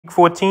Week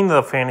 14 of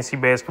the fantasy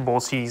basketball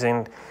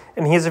season.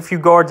 And here's a few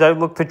guards I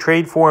look to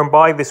trade for and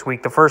buy this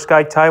week. The first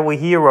guy, Tyler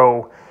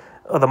Hero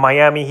of the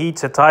Miami Heat.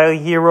 So Tyler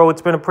Hero,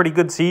 it's been a pretty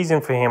good season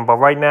for him, but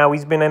right now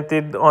he's been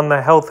entered on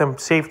the health and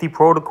safety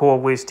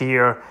protocol list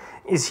here,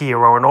 is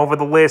Hero. And over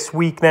the last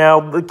week now,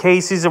 the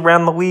cases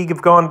around the league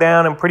have gone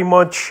down and pretty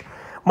much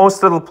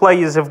most of the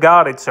players have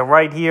got it. So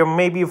right here,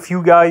 maybe a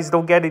few guys,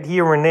 they'll get it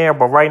here and there,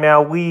 but right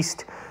now at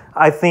least,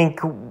 I think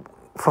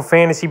for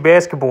fantasy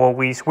basketball at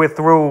least, we're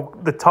through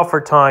the tougher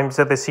times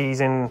of the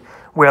season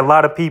where a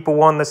lot of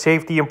people on the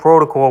safety and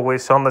protocol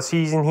list on the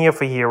season here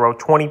for Hero.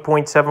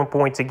 20.7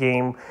 points a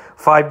game,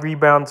 5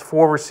 rebounds,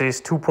 4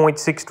 assists,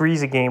 2.6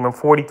 threes a game, and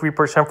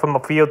 43% from the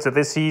field. So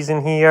this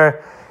season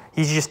here,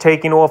 he's just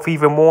taking off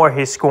even more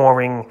his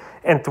scoring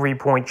and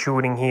three-point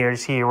shooting here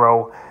is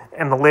Hero.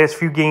 And the last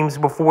few games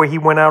before he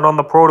went out on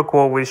the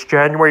protocol was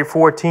January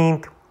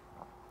 14th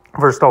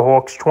versus the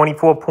Hawks,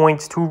 24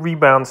 points, 2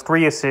 rebounds,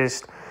 3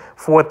 assists,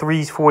 4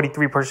 threes,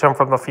 43%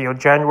 from the field.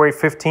 January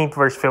 15th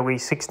versus Philly,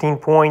 16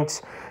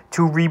 points,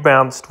 2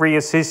 rebounds, 3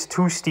 assists,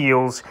 2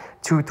 steals,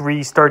 2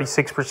 threes,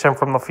 36%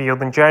 from the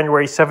field. And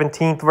January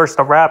 17th versus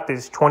the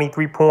Raptors,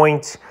 23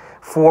 points,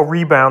 4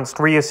 rebounds,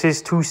 3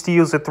 assists, 2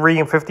 steals, a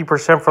 3, and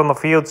 50% from the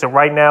field. So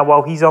right now,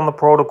 while he's on the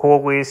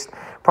protocol list,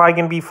 probably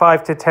going to be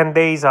 5 to 10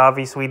 days,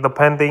 obviously,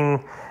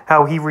 depending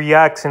how he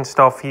reacts and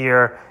stuff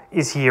here,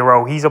 is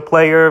Hero. He's a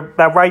player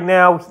that right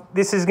now,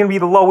 this is going to be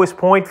the lowest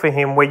point for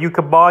him where you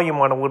could buy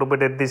him on a little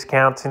bit of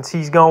discount since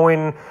he's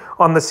going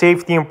on the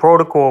safety and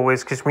protocol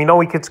list because we know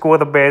he could score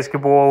the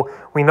basketball.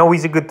 We know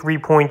he's a good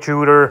three-point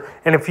shooter.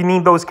 And if you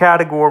need those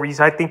categories,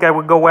 I think I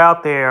would go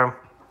out there,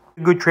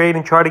 a good trade,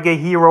 and try to get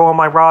Hero on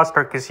my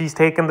roster because he's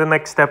taken the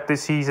next step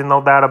this season,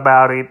 no doubt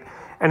about it.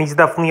 And he's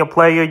definitely a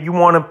player you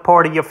want a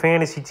part of your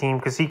fantasy team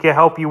because he can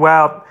help you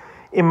out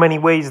in many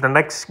ways. The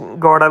next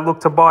guard I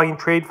look to buy and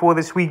trade for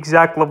this week,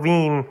 Zach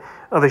LaVine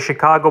of the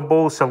Chicago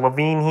Bulls. So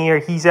LaVine here,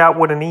 he's out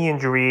with a knee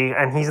injury,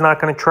 and he's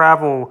not going to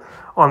travel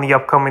on the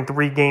upcoming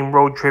 3-game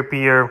road trip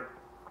here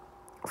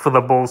for the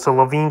Bulls. So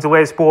LaVine's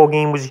last ball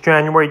game was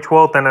January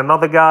 12th, and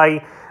another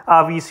guy,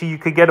 obviously you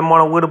could get him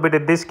on a little bit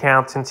of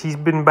discount since he's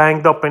been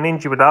banged up and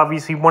injured, but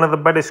obviously one of the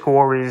better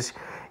scorers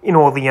in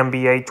all the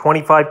NBA,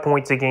 25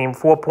 points a game,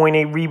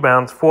 4.8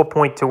 rebounds,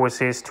 4.2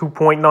 assists,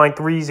 2.9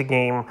 threes a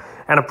game,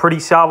 and a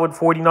pretty solid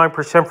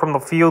 49% from the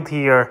field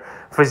here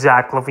for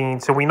Zach LaVine.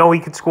 So we know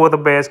he could score the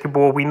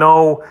basketball. We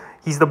know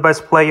he's the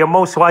best player,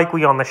 most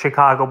likely on the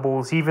Chicago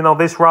Bulls, even though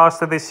this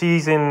roster this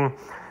season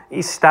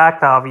is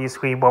stacked,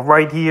 obviously. But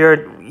right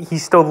here,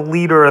 he's still the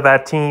leader of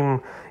that team,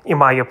 in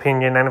my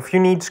opinion. And if you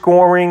need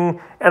scoring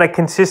and a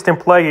consistent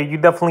player, you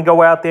definitely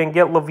go out there and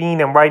get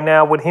LaVine. And right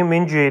now, with him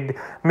injured,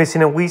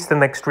 missing at least the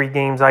next 3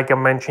 games, like I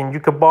mentioned, you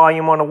could buy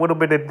him on a little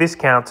bit of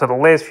discount. So the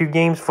last few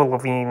games for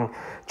LaVine,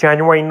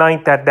 January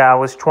 9th at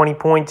Dallas, 20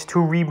 points,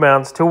 2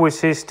 rebounds, 2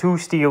 assists, 2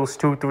 steals,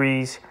 2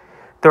 threes,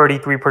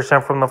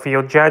 33% from the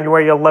field.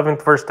 January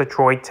 11th versus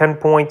Detroit, 10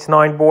 points,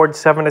 9 boards,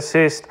 7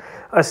 assists,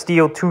 a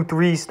steal, 2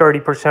 threes,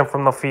 30%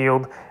 from the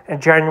field.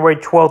 And January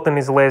 12th in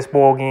his last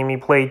ball game, he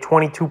played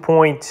 22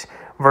 points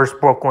versus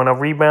Brooklyn, a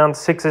rebound,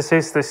 6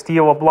 assists, a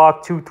steal, a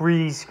block, 2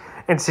 threes,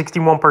 and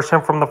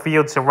 61% from the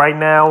field. So right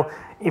now,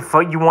 if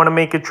you want to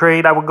make a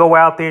trade, I would go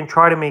out there and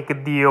try to make a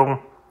deal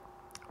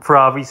for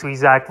obviously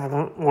Zach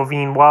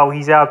LaVine while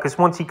he's out, because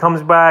once he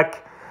comes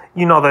back,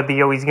 you know the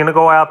deal. He's going to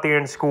go out there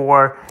and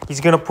score. He's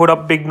going to put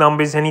up big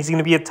numbers, and he's going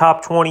to be a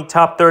top 20,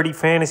 top 30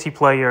 fantasy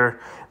player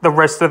the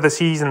rest of the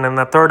season. And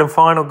the third and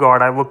final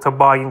guard I look to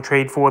buy and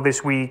trade for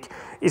this week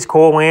is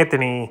Cole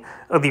Anthony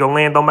of the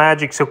Orlando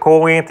Magic. So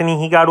Cole Anthony,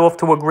 he got off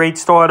to a great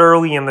start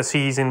early in the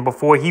season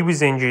before he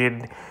was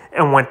injured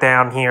and went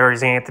down here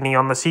as Anthony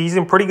on the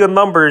season. Pretty good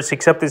numbers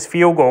except his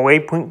field goal,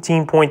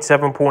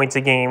 18.7 points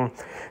a game,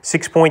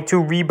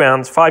 6.2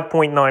 rebounds,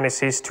 5.9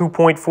 assists,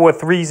 2.4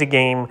 threes a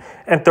game,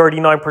 and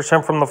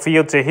 39% from the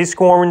field. So his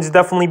scoring's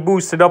definitely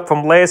boosted up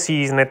from last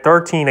season at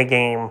 13 a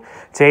game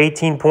to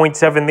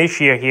 18.7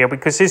 this year here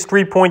because his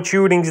three-point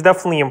shooting's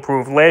definitely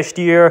improved. Last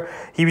year,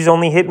 he was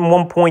only hitting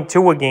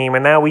 1.2 a game,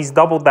 and now he's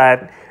doubled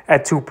that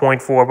at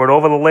 2.4. But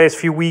over the last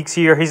few weeks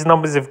here, his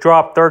numbers have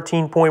dropped.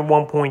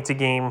 13.1 points a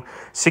game,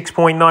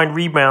 6.9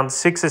 rebounds,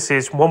 6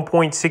 assists,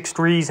 1.6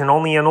 threes, and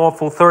only an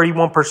awful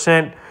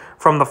 31%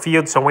 from the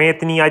field. So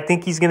Anthony, I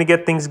think he's going to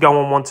get things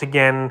going once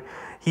again.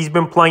 He's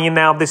been playing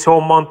now this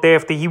whole month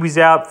after he was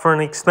out for an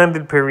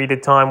extended period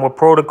of time with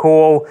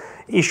protocol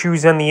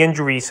issues and the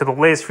injury. So the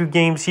last few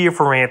games here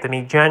for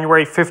Anthony,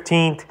 January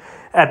 15th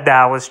at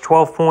Dallas,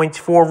 12 points,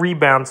 4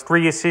 rebounds,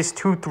 3 assists,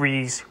 2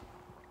 threes,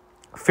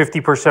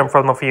 50%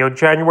 from the field.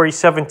 January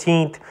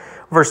 17th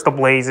versus the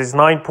Blazers,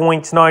 9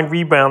 points, 9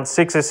 rebounds,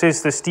 6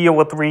 assists, a steal,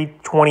 a 3,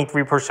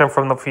 23%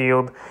 from the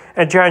field.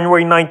 And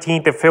January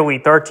 19th at Philly,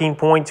 13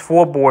 points,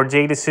 4 boards,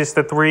 8 assists,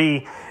 a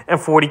 3, and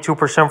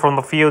 42% from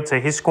the field. So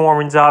his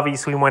scorings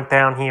obviously went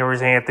down here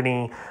as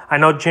Anthony. I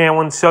know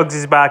Jalen Suggs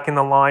is back in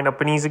the lineup,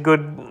 and he's a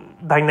good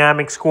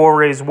dynamic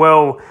scorer as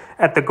well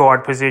at the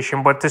guard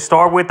position. But to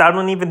start with, I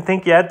don't even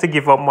think you had to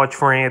give up much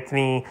for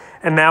Anthony.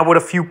 And now with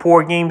a few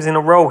poor games in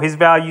a row, his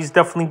value's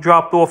definitely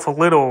dropped off a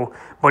little.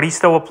 But he's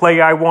still a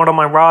player I want on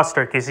my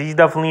roster because he's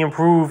definitely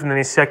improved in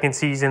his second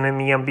season in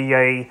the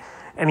NBA.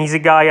 And he's a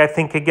guy I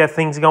think could get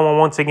things going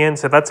once again.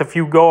 So that's a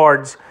few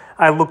guards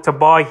I look to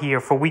buy here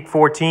for Week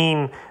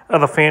 14 of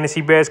the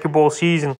fantasy basketball season.